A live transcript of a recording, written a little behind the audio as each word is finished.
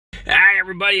Hi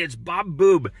everybody, it's Bob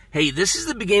Boob. Hey, this is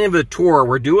the beginning of a tour.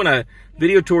 We're doing a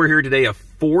video tour here today of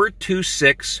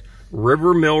 426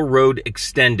 River Mill Road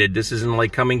Extended. This is in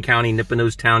Lycoming County,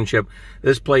 Nippenose Township.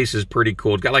 This place is pretty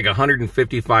cool. It's got like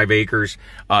 155 acres.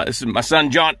 This is my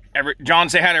son, John. John,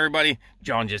 say hi to everybody.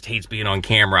 John just hates being on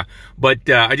camera. But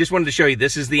I just wanted to show you,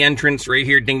 this is the entrance right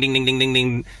here. Ding, ding, ding, ding, ding,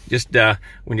 ding. Just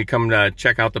when you come to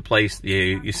check out the place,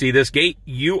 you see this gate?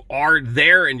 You are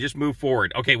there, and just move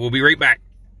forward. Okay, we'll be right back.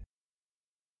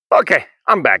 Okay,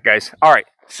 I'm back, guys. All right,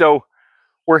 so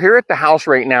we're here at the house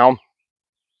right now,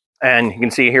 and you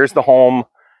can see here's the home.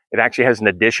 It actually has an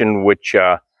addition, which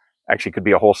actually could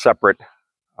be a whole separate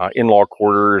in-law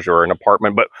quarters or an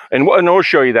apartment, and we'll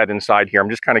show you that inside here. I'm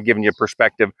just kind of giving you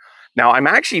perspective. Now, I'm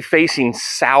actually facing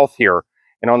south here,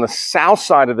 and on the south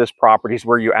side of this property is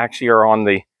where you actually are on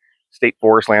the state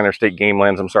forest land or state game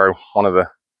lands. I'm sorry, one of the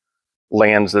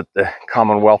lands that the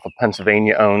Commonwealth of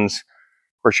Pennsylvania owns.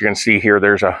 Of course, you're going to see here,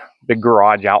 there's a big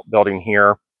garage outbuilding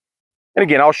here. And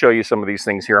again, I'll show you some of these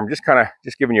things here. I'm just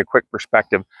giving you a quick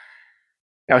perspective.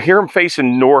 Now here I'm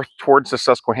facing north towards the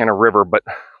Susquehanna River, but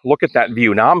look at that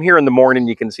view. Now I'm here in the morning.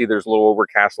 You can see there's a little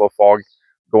overcast, a little fog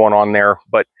going on there.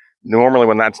 But normally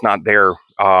when that's not there,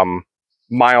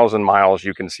 miles and miles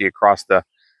you can see across the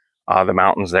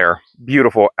mountains there.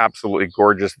 Beautiful, absolutely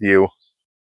gorgeous view.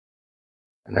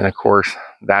 And then of course,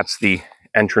 that's the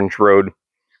entrance road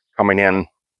coming in.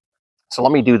 So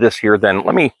let me do this here then.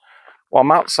 While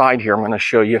I'm outside here, I'm going to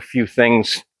show you a few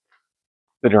things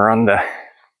that are on the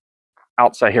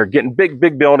outside here. Getting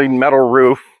big building, metal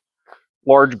roof,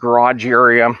 large garage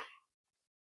area.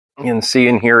 You can see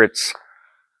in here it's,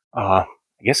 I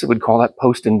guess it would call that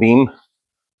post and beam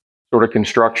sort of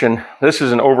construction. This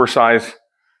is an oversized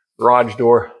garage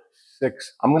door,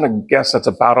 I'm going to guess that's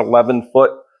about 11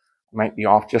 foot. Might be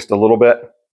off just a little bit.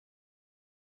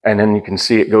 And then you can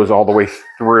see it goes all the way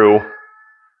through,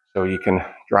 so you can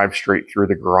drive straight through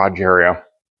the garage area.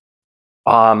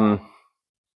 Little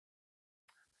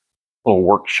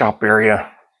workshop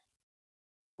area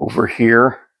over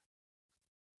here.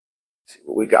 Let's see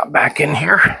what we got back in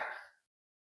here.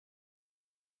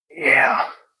 Yeah.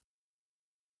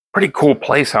 Pretty cool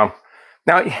place, huh?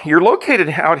 Now, you're located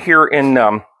out here in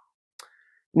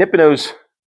Nippenose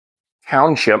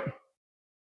Township,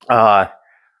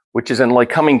 which is in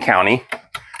Lycoming County.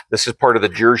 This is part of the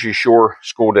Jersey Shore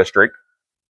School District.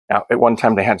 Now, at one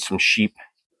time they had some sheep,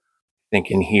 I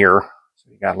think, in here. So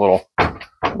you got a little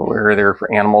area there for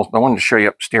animals. But I wanted to show you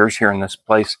upstairs here in this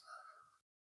place.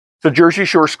 So Jersey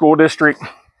Shore School District.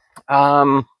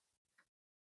 Again,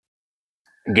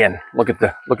 look at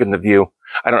the view.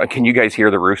 I don't know. Can you guys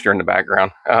hear the rooster in the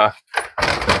background?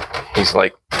 He's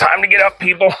like, time to get up,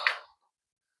 people.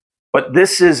 But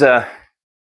this is a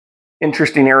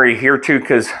interesting area here too,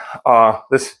 because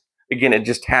this, again, it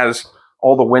just has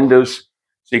all the windows,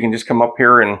 so you can just come up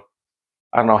here and,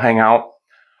 I don't know, hang out.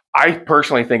 I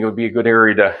personally think it would be a good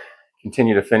area to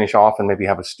continue to finish off and maybe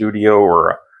have a studio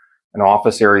or an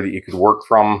office area that you could work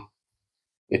from.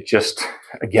 It just,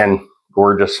 again,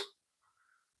 gorgeous.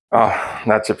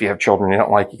 That's if you have children you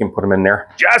don't like, you can put them in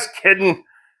there. Just kidding, in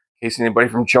case anybody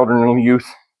from children and youth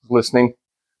is listening.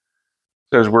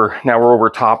 So as we're over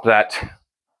top that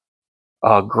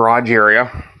garage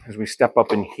area, as we step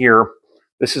up in here,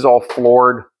 this is all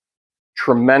floored.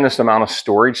 Tremendous amount of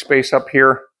storage space up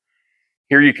here.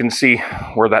 Here you can see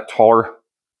where that taller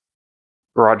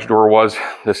garage door was.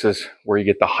 This is where you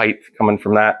get the height coming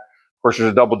from that. Of course,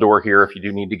 there's a double door here if you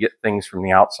do need to get things from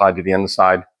the outside to the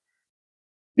inside.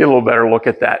 Get a little better look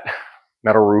at that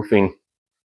metal roofing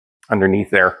underneath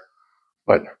there.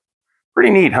 But pretty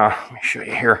neat, huh? Let me show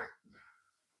you here.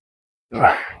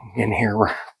 In here,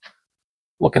 we're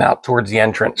looking out towards the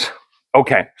entrance.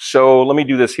 Okay, so let me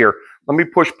do this here. Let me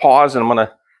push pause, and I'm going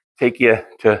to take you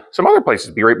to some other places.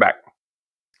 Be right back.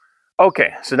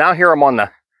 Okay, so now here I'm on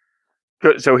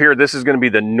so here, this is going to be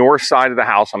the north side of the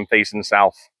house. I'm facing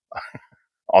south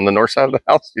on the north side of the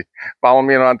house. You follow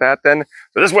me on that then?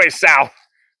 So this way is south.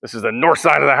 This is the north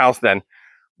side of the house then.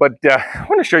 But I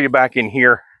want to show you back in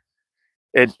here.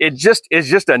 It just is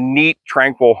just a neat,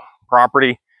 tranquil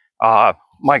property.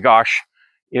 My gosh,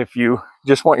 if you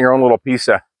just want your own little piece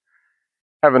of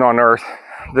heaven on earth,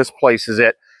 this place is it.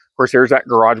 Of course, there's that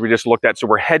garage we just looked at. So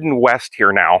we're heading west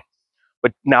here now.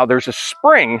 But now there's a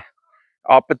spring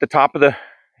up at the top of the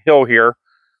hill here.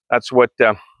 That's what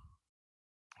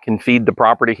can feed the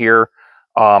property here.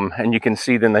 And you can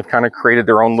see then they've kind of created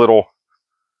their own little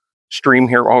stream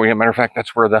here. Oh, yeah, matter of fact,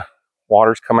 that's where the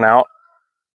water's coming out.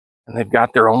 And they've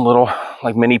got their own little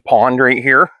like mini pond right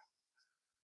here.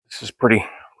 This is pretty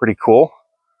cool.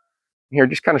 Here,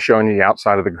 just kind of showing you the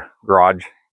outside of the garage.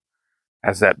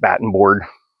 Has that batten board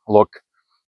look.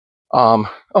 Oh,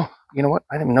 you know what?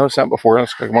 I didn't notice that before.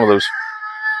 That's like one of those.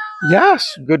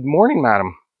 Yes. Good morning,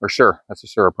 madam. Or sir. That's a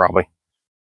sir, probably.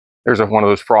 There's one of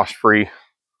those frost-free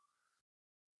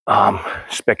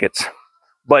spigots.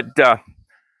 But big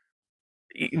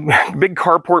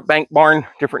carport, bank barn,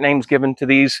 different names given to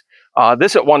these.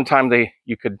 This at one time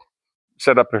you could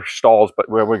set up their stalls, but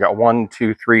we got 1,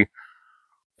 2, 3,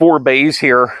 4 bays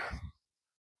here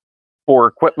for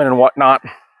equipment and whatnot.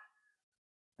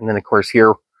 And then of course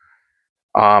here,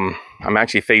 I'm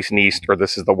actually facing east, or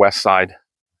this is the west side.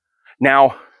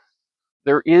 Now,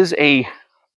 there is a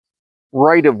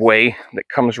right-of-way that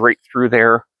comes right through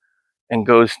there and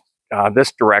goes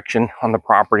this direction on the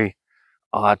property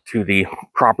to the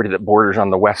property that borders on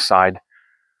the west side.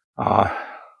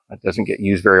 That doesn't get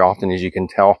used very often, as you can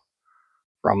tell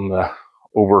from the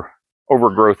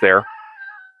overgrowth there.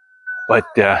 But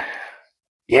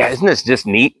yeah, isn't this just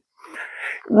neat?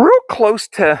 Real close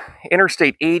to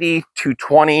Interstate 80,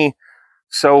 220.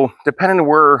 So depending on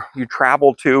where you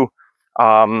travel to,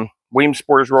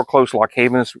 Williamsport is real close, Lock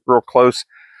Haven is real close.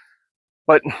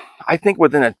 But I think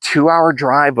within a 2-hour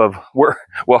drive of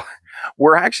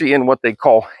we're actually in what they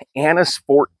call Annis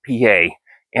Fort, PA.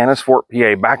 Annis Fort,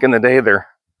 PA. Back in the day, there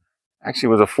actually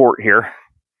was a fort here.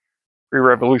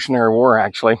 Pre-Revolutionary War,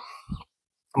 actually.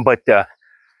 But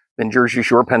then Jersey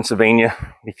Shore, Pennsylvania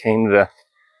became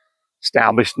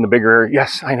established in the bigger area.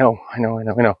 Yes, I know.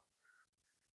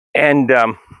 And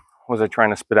what was I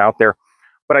trying to spit out there?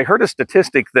 But I heard a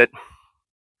statistic that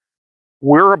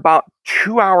we're about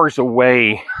 2 hours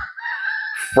away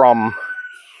from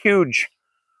huge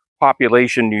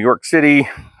population New York City.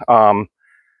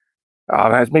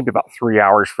 It's maybe about 3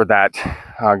 hours for that.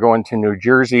 Going to New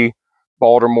Jersey,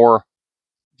 Baltimore,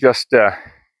 just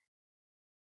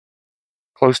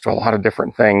close to a lot of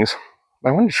different things.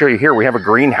 I wanted to show you here, we have a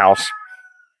greenhouse,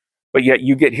 but yet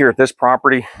you get here at this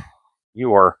property,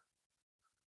 you are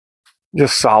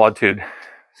just solitude.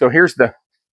 So here's the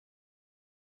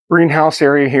greenhouse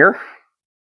area here.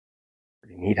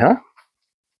 Pretty neat, huh?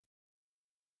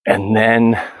 And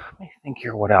then, let me think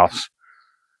here, what else?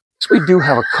 So we do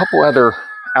have a couple other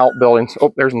outbuildings.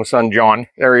 Oh, there's my son, John.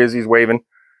 There he is, he's waving.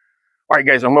 All right,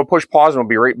 guys, I'm gonna push pause and we'll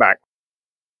be right back.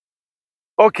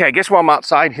 Okay, I guess while I'm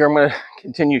outside here, I'm gonna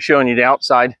continue showing you the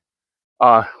outside.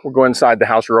 We'll go inside the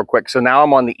house real quick. So now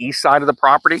I'm on the east side of the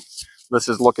property. This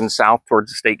is looking south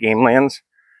towards the state game lands.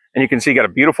 And you can see you got a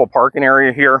beautiful parking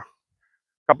area here. A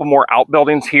couple more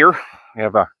outbuildings here. We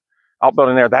have a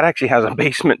outbuilding there. That actually has a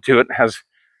basement to it. It has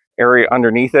area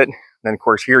underneath it. Then, of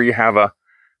course, here you have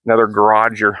another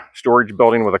garage or storage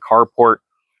building with a carport.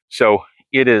 So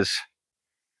it is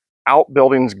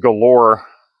outbuildings galore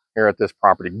here at this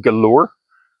property. Galore?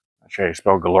 I'm not sure how you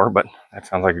spell galore, but that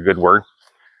sounds like a good word.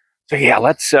 So yeah,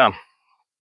 let's go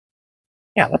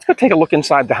take a look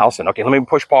inside the house. And okay, let me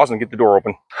push pause and get the door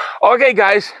open. Okay,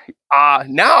 guys,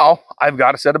 now I've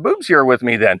got a set of boobs here with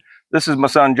me. Then this is my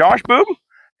son Josh Boob,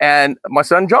 and my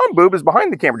son John Boob is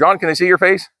behind the camera. John, can I see your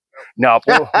face? No.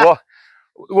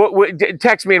 We'll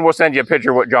text me and we'll send you a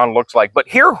picture of what John looks like. But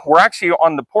here we're actually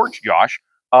on the porch, Josh.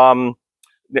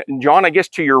 John, I guess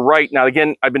to your right. Now,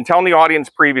 again, I've been telling the audience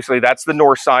previously, that's the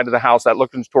north side of the house that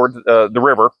looks towards the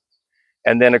river.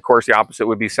 And then, of course, the opposite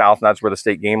would be south, and that's where the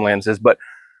state game lands is. But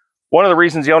one of the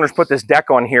reasons the owners put this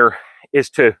deck on here is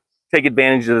to take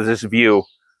advantage of this view.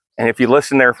 And if you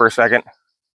listen there for a second,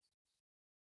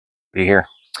 be here.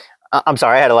 I'm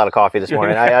sorry, I had a lot of coffee this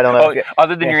morning. I don't know.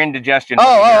 Other than your indigestion.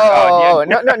 No,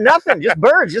 nothing. Just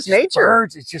birds, just nature.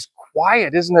 Birds. It's just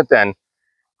quiet, isn't it? Then,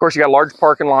 of course, you got a large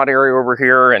parking lot area over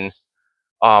here, and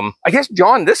I guess,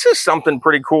 John, this is something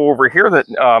pretty cool over here that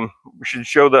we should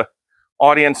show the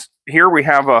audience. Here we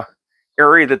have a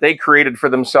area that they created for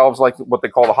themselves, like what they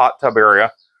call the hot tub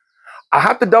area. I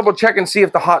have to double check and see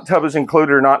if the hot tub is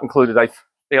included or not included. I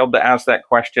failed to ask that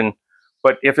question,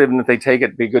 but even if they take it,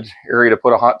 it'd be a good area to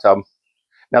put a hot tub.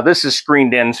 Now this is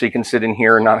screened in, so you can sit in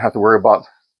here and not have to worry about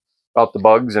the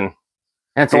bugs. And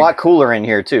it's a lot cooler in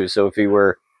here too. So if you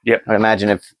were, I imagine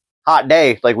if hot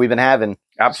day like we've been having,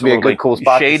 absolutely be a good cool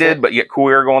spot. Shaded, but yet cool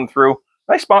air going through.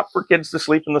 Nice spot for kids to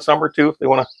sleep in the summer too, if they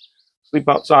want to sleep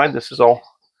outside. This is all.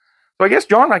 So I guess,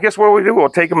 John, what we do, we'll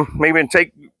take them maybe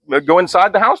and go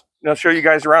inside the house. I'll show you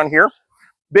guys around here.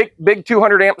 Big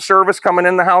 200 amp service coming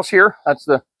in the house here. That's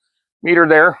the meter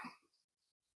there.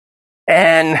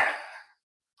 And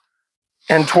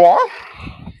toi.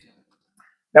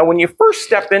 Now, when you first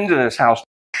step into this house,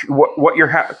 what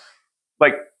you're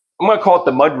like, I'm going to call it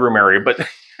the mudroom area, but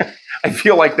I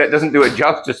feel like that doesn't do it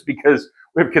justice because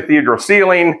we have cathedral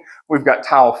ceiling, we've got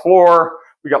tile floor,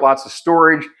 we got lots of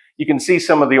storage. You can see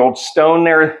some of the old stone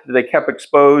there that they kept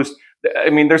exposed.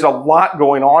 I mean, there's a lot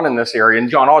going on in this area. And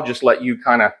John, I'll just let you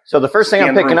kind of. So the first thing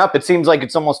I'm picking up, it seems like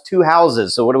it's almost 2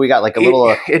 houses. So what do we got? Like a little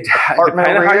apartment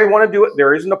depending over on how here? you want to do it.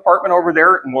 There is an apartment over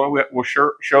there, and we'll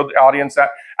show the audience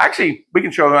that. Actually, we can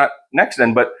show that next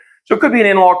then. But so it could be an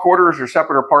in-law quarters or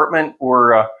separate apartment,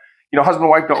 or you know, husband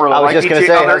and wife don't really like each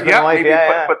other. Yeah, maybe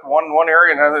put one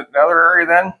area and another area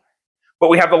then. But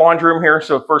we have the laundry room here,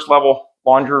 so first level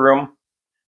laundry room,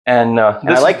 and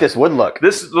I like this wood look.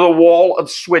 This is the wall of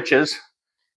switches.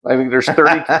 I think there's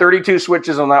 32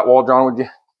 switches on that wall. John, would you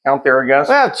count there, I guess?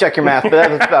 Well, check your math, but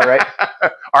that's about right.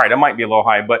 All right, it might be a little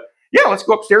high, but yeah, let's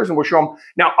go upstairs and we'll show them.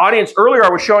 Now, audience, earlier I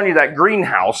was showing you that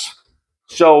greenhouse.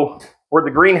 So where the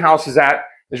greenhouse is at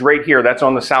is right here. That's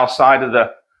on the south side of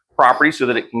the property so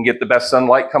that it can get the best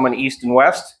sunlight coming east and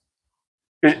west.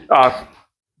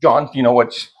 John, do you know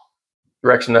which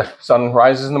direction the sun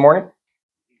rises in the morning?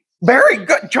 Very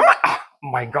good, John. Oh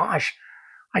my gosh,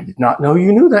 I did not know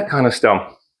you knew that kind of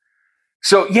stuff.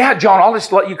 So yeah, John, I'll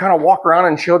just let you kind of walk around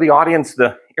and show the audience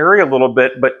the area a little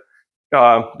bit. But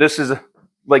this is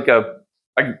like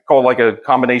I call it like a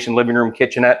combination living room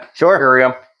kitchenette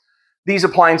area. These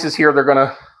appliances here, they're going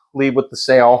to leave with the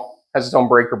sale. Has its own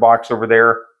breaker box over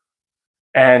there.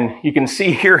 And you can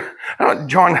see here,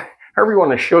 John, however you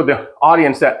want to show the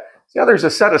audience that, see how there's a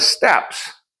set of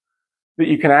steps that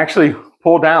you can actually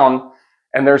pull down,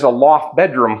 and there's a loft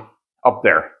bedroom up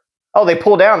there. Oh, they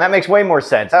pull down. That makes way more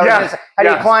sense. How do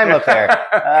you climb up there?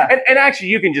 And actually,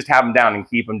 you can just have them down and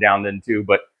keep them down then too.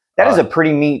 But that is a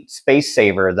pretty neat space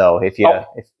saver, though.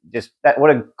 What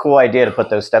a cool idea to put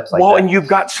those steps like that. Well, and you've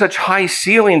got such high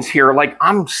ceilings here. Like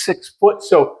I'm 6 foot,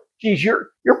 so geez, you're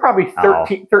probably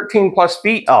 13 plus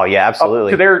feet. Oh yeah,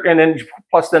 absolutely. Up to there, and then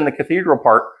plus then the cathedral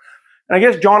part. And I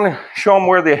guess John, show them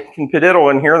where they can pediddle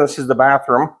in here. This is the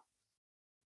bathroom.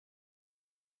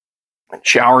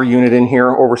 Shower unit in here,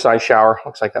 oversized shower.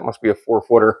 Looks like that must be a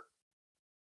 4-footer,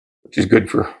 which is good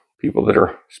for people that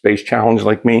are space challenged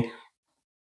like me.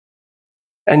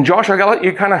 And Josh, I gotta let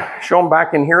you kind of show them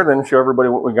back in here, then show everybody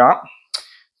what we got.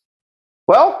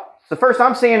 Well, it's the first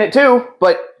I'm seeing it too,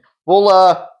 but we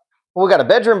got a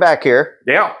bedroom back here.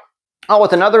 Yeah. Oh,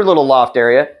 with another little loft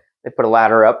area. They put a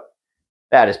ladder up.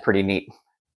 That is pretty neat.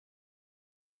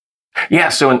 Yeah,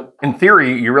 so in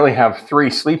theory, you really have 3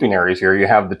 sleeping areas here. You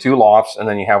have the 2 lofts, and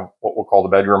then you have what we'll call the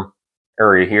bedroom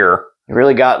area here. You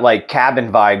really got like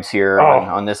cabin vibes here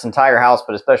on this entire house,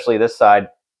 but especially this side,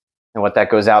 and what that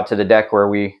goes out to the deck where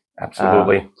we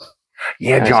absolutely.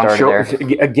 Yeah, John.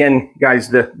 Again, guys,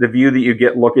 the view that you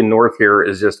get looking north here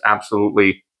is just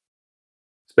absolutely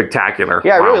spectacular.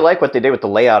 Yeah, I really like what they did with the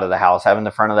layout of the house, having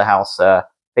the front of the house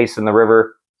facing the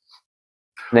river.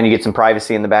 And then you get some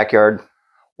privacy in the backyard.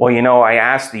 Well, you know, I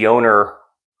asked the owner,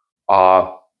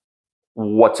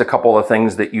 what's a couple of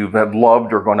things that you have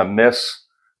loved or going to miss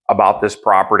about this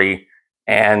property?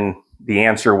 And the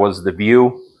answer was the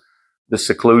view, the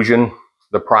seclusion,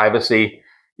 the privacy,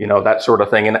 you know, that sort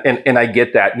of thing. And I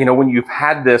get that. You know, when you've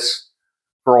had this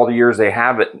for all the years they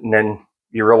have it, and then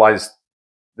you realize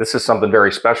this is something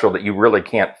very special that you really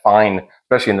can't find,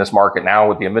 especially in this market now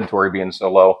with the inventory being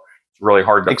so low. It's really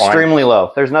hard to find. Extremely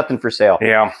low. There's nothing for sale.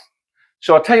 Yeah.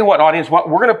 So I'll tell you what, audience, we're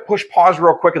going to push pause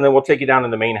real quick, and then we'll take you down to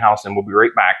the main house, and we'll be right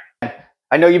back.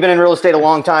 I know you've been in real estate a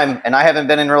long time, and I haven't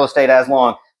been in real estate as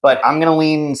long, but I'm going to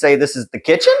lean and say this is the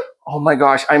kitchen? Oh, my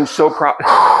gosh. I'm so proud.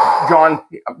 John,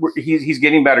 he's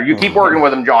getting better. You keep working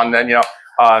with him, John, then, you know.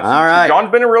 All right.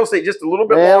 John's been in real estate just a little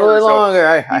bit longer. A little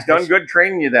longer. He's done good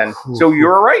training you then. So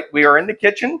you're right. We are in the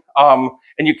kitchen, and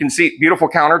you can see beautiful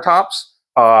countertops.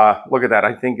 Look at that.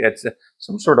 I think it's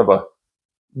some sort of a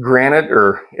granite,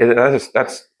 or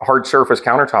that's hard surface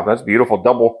countertop. That's beautiful.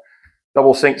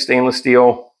 Double sink stainless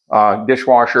steel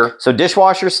dishwasher. So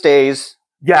dishwasher stays.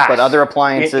 Yeah, but other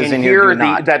appliances in here do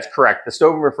not. That's correct. The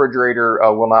stove and refrigerator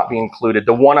will not be included.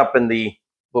 The one up in the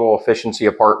little efficiency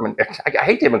apartment, I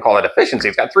hate to even call it efficiency.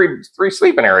 It's got three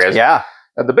sleeping areas. Yeah.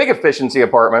 The big efficiency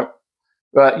apartment,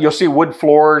 you'll see wood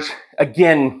floors.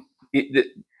 Again,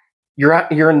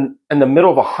 you're in the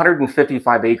middle of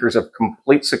 155 acres of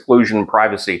complete seclusion and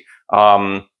privacy.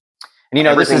 And you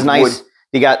know, this is nice. Wood.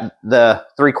 You got the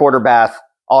 3/4 bath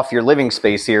off your living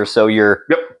space here, so your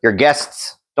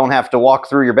guests don't have to walk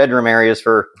through your bedroom areas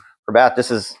for bath.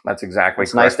 That's exactly.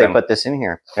 It's nice they put this in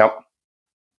here. Yep.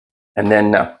 And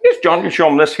then, yes, John, you show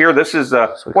them this here. This is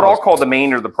what I'll call the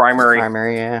main or the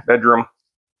primary bedroom.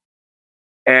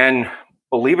 And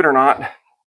believe it or not,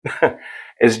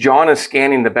 as John is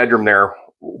scanning the bedroom there,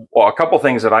 well, a couple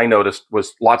things that I noticed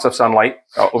was lots of sunlight.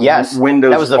 Yes,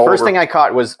 windows. That was the first thing I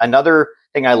caught. Was another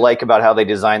thing I like about how they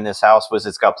designed this house was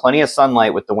it's got plenty of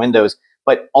sunlight with the windows,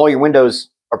 but all your windows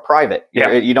are private.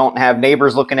 Yeah. You don't have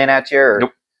neighbors looking in at you. Or,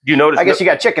 nope. You notice? I guess you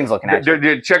got chickens looking at you.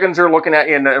 The chickens are looking at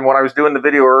you, and when I was doing the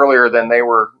video earlier, then they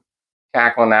were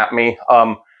cackling at me.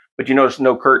 But you notice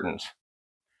no curtains,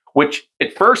 which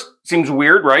at first seems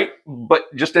weird, right?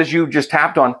 But just as you just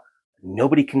tapped on,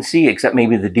 nobody can see except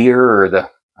maybe the deer or the,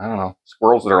 I don't know,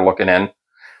 squirrels that are looking in.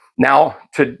 Now,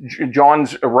 to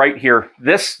John's right here,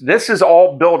 this is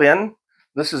all built in.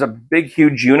 This is a big,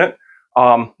 huge unit.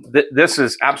 This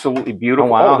is absolutely beautiful.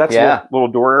 Oh, wow. That's a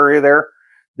little door area there.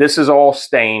 This is all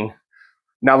stain.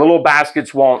 Now, the little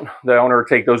baskets won't, the owner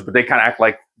take those, but they kind of act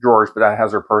like drawers, but that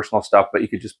has their personal stuff. But you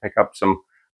could just pick up some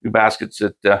new baskets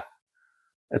at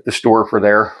the store for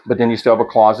there. But then you still have a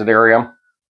closet area.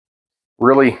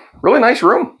 Really, really nice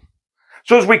room.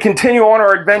 So as we continue on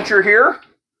our adventure here,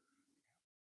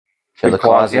 show the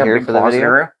closet here for the video.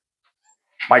 Area.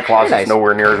 My closet's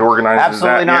nowhere near as organized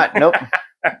Absolutely as that. Not. Nope.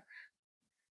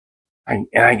 And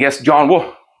I guess, John,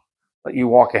 we'll let you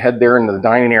walk ahead there into the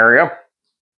dining area.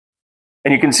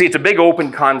 And you can see it's a big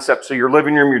open concept. So your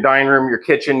living room, your dining room, your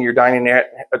kitchen, your dining area,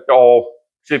 all.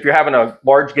 So if you're having a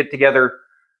large get-together,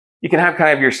 you can have kind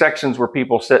of your sections where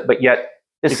people sit, but yet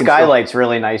the skylight's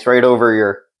really nice right over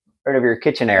your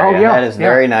kitchen area. Oh, yeah. That is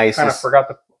very nice. I kind of forgot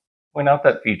to point out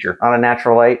that feature. On a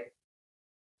natural light.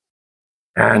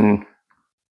 And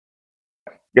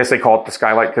I guess they call it the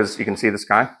skylight because you can see the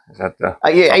sky. Is that the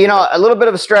yeah, you know, a little bit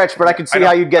of a stretch, but I can see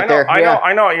how you'd get there.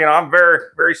 I know. You know, I'm very,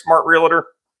 very smart realtor.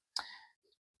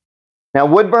 Now,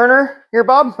 wood burner here,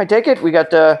 Bob. I take it we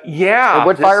got a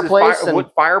wood fireplace. A wood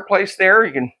fireplace there.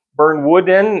 You can burn wood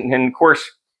in, and of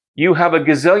course, you have a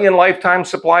gazillion lifetime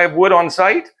supply of wood on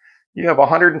site. You have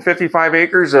 155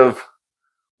 acres of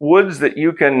woods that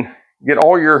you can get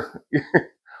all your.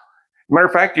 Matter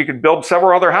of fact, you could build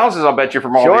several other houses, I'll bet you,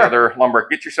 from all the other lumber.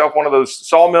 Get yourself one of those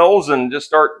sawmills and just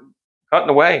start cutting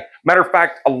away. Matter of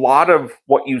fact, a lot of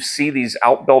what you see, these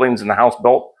outbuildings in the house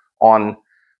built on,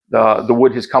 the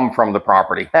wood has come from the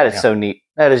property. That is so neat.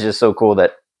 That is just so cool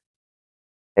that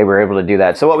they were able to do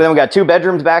that. So then we got 2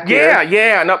 bedrooms back here.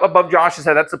 Yeah. And up above Josh's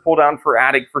head, that's a pull down for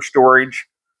attic for storage.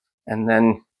 And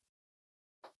then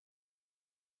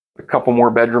a couple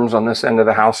more bedrooms on this end of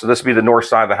the house. So this would be the north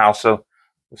side of the house. So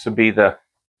this would be the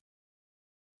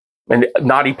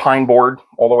knotty pine board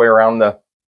all the way around the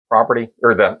property,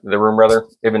 or the room rather,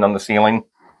 even on the ceiling.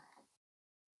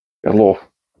 Got a little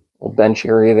bench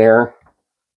area there.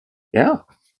 Yeah.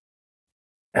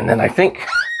 And then I think,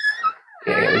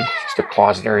 just a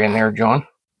closet area in there, John.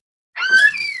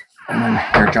 And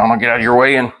then here, John, I'll get out of your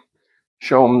way and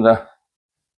show them the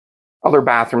other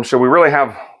bathroom. So we really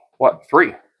have, what,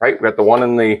 3, right? We got the one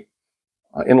in the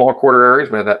in-law quarter areas.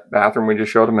 We have that bathroom we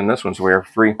just showed them in this one. So we have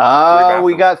 3. We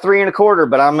got 3 1/4,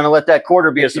 but I'm going to let that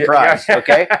quarter be a surprise. Yeah.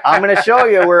 Okay. I'm going to show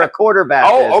you where a quarter bath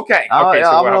is. Okay. So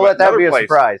I'm going to let that be a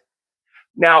surprise.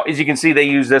 Now, as you can see, they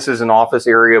use this as an office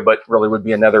area, but really would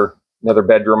be another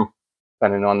bedroom,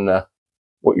 depending on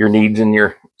what your needs and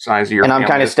your size of your family. And I'm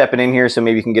kind of stepping in here, so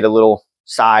maybe you can get a little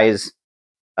size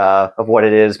of what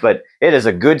it is. But it is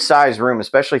a good size room,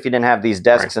 especially if you didn't have these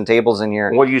desks and tables in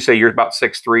here. What do you say? You're about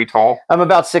 6'3" tall? I'm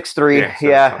about 6'3".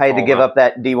 Yeah, I had to give up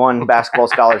that D1 basketball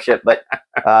scholarship, but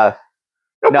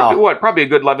no. Probably a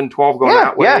good 11, 12 going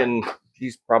that way, and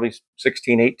he's probably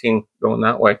 16, 18 going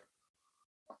that way.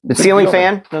 The ceiling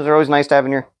fan, those are always nice to have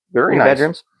in your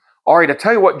bedrooms. All right, I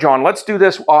tell you what, John, let's do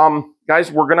this.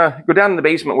 Guys, we're going to go down in the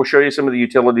basement. We'll show you some of the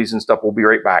utilities and stuff. We'll be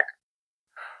right back.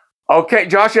 Okay,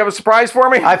 Josh, you have a surprise for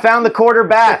me? I found the quarter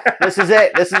bath. This is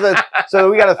it.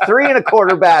 So we got a 3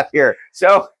 1/4 bath here.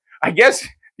 So I guess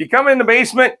you come in the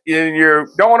basement, you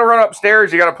don't want to run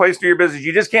upstairs, you got a place to do your business.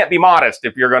 You just can't be modest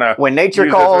if you're going to. When nature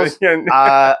calls,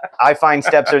 I find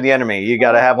steps are the enemy. You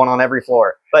got to have one on every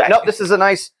floor. But no, this is a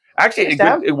nice. Actually, a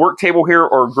good work table here,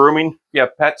 or grooming. Yeah,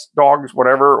 pets, dogs,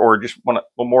 whatever, or just want a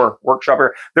little more workshop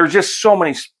here. There's just so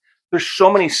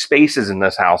many spaces in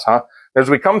this house, huh? As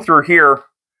we come through here,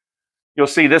 you'll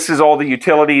see this is all the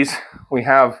utilities. We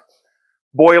have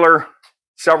boiler,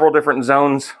 several different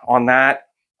zones on that.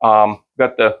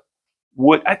 Got the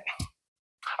wood.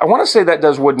 I want to say that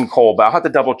does wood and coal, but I'll have to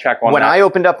double check on that. When I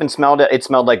opened up and smelled it, it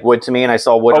smelled like wood to me, and I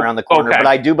saw wood around the corner. But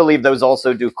I do believe those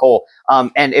also do coal.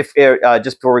 And if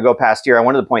just before we go past here, I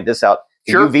wanted to point this out.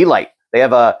 The UV light. They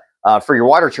have for your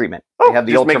water treatment. They have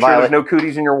the ultraviolet. Make sure there's no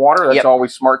cooties in your water. That's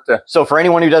always smart to. So for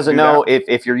anyone who doesn't know,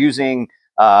 if you're using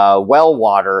well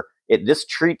water, this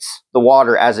treats the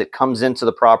water as it comes into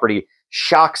the property,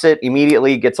 shocks it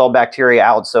immediately, gets all bacteria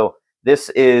out. So this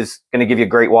is going to give you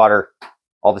great water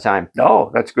all the time. Oh,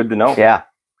 that's good to know. Yeah.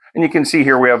 And you can see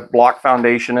here we have block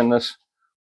foundation in this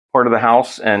part of the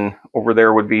house, and over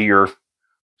there would be your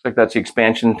like that's the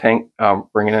expansion tank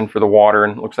bringing in for the water,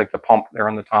 and it looks like the pump there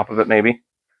on the top of it maybe.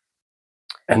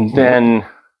 And then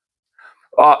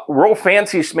real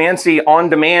fancy schmancy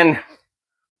on-demand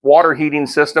water heating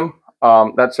system.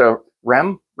 That's a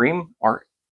REM,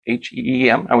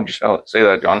 R-H-E-E-M. How would you say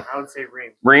that, John? I would say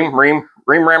REM.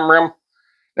 REM.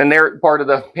 And they're part of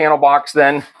the panel box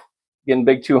then. Again,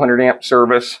 big 200 amp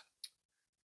service.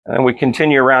 And then we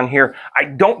continue around here. I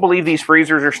don't believe these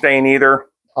freezers are staying either.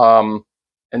 And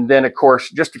then, of course,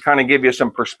 just to kind of give you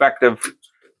some perspective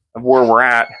of where we're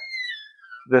at,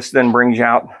 this then brings you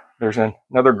out. There's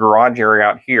another garage area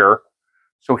out here.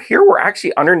 So here we're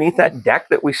actually underneath that deck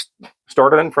that we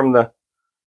started in from the,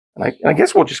 and I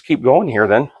guess we'll just keep going here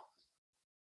then.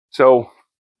 So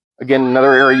again,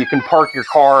 another area you can park your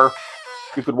car.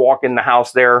 You could walk in the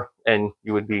house there and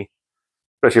you would be,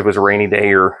 especially if it was a rainy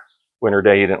day or winter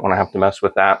day, you didn't want to have to mess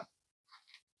with that.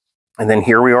 And then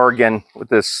here we are again with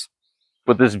this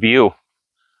view.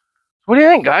 What do you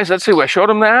think, guys? Let's see. I showed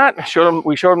them that.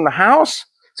 We showed them the house.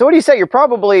 So what do you say? You're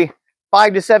probably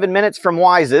 5 to 7 minutes from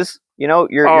Wise's. You know,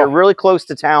 you're really close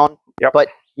to town. Yep. But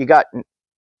you got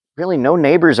really no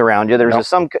neighbors around you. There's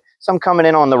some coming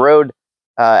in on the road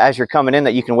as you're coming in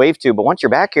that you can wave to. But once you're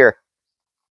back here,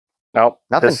 nope,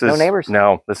 nothing. No neighbors.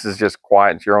 No, this is just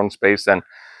quiet. It's your own space then.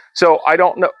 So I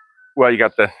don't know. Well, you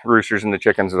got the roosters and the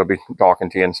chickens that'll be talking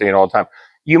to you and seeing all the time.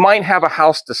 You might have a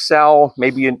house to sell,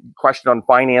 maybe a question on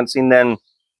financing, then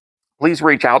please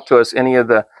reach out to us. Any of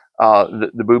the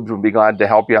boobs would be glad to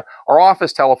help you. Our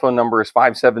office telephone number is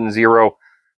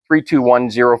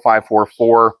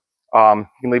 570-321-0544. You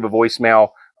can leave a voicemail.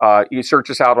 You search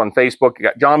us out on Facebook. You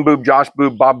got John Boob, Josh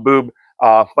Boob, Bob Boob,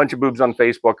 bunch of boobs on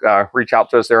Facebook. Reach out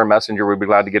to us there in Messenger. We'd be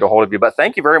glad to get a hold of you. But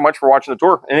thank you very much for watching the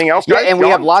tour. Anything else, guys? Yeah, and we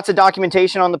have lots of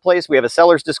documentation on the place. We have a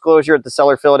seller's disclosure at the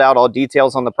seller filled out, all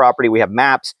details on the property. We have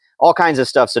maps, all kinds of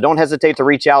stuff. So don't hesitate to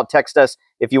reach out, text us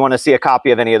if you want to see a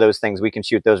copy of any of those things. We can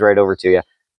shoot those right over to you.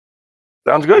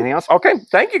 Sounds good. Anything else? Okay.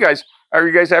 Thank you, guys. All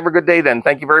right, you guys have a good day then.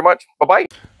 Thank you very much. Bye-bye.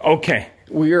 Okay.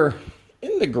 We are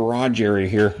in the garage area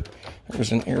here.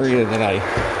 There's an area that I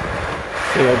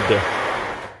failed to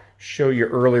show you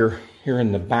earlier here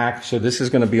in the back. So this is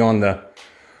going to be on the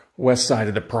west side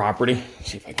of the property.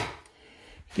 Let's see if I can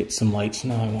get some lights.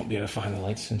 No, I won't be able to find the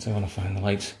lights since I want to find the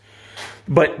lights.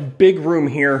 But big room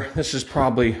here. This is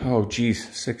probably, oh geez,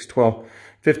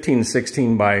 15,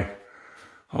 16 by,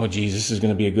 oh geez, this is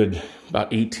going to be a good about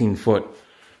 18-foot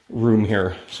room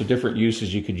here. So different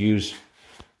uses you could use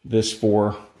this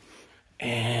for.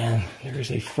 And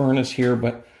there's a furnace here,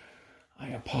 but I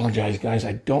apologize, guys.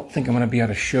 I don't think I'm going to be able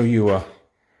to show you a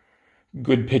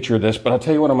good picture of this, but I'll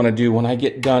tell you what I'm going to do. When I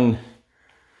get done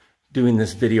doing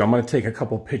this video, I'm going to take a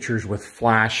couple pictures with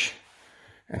flash,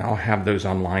 and I'll have those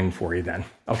online for you then.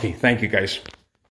 Okay, thank you, guys.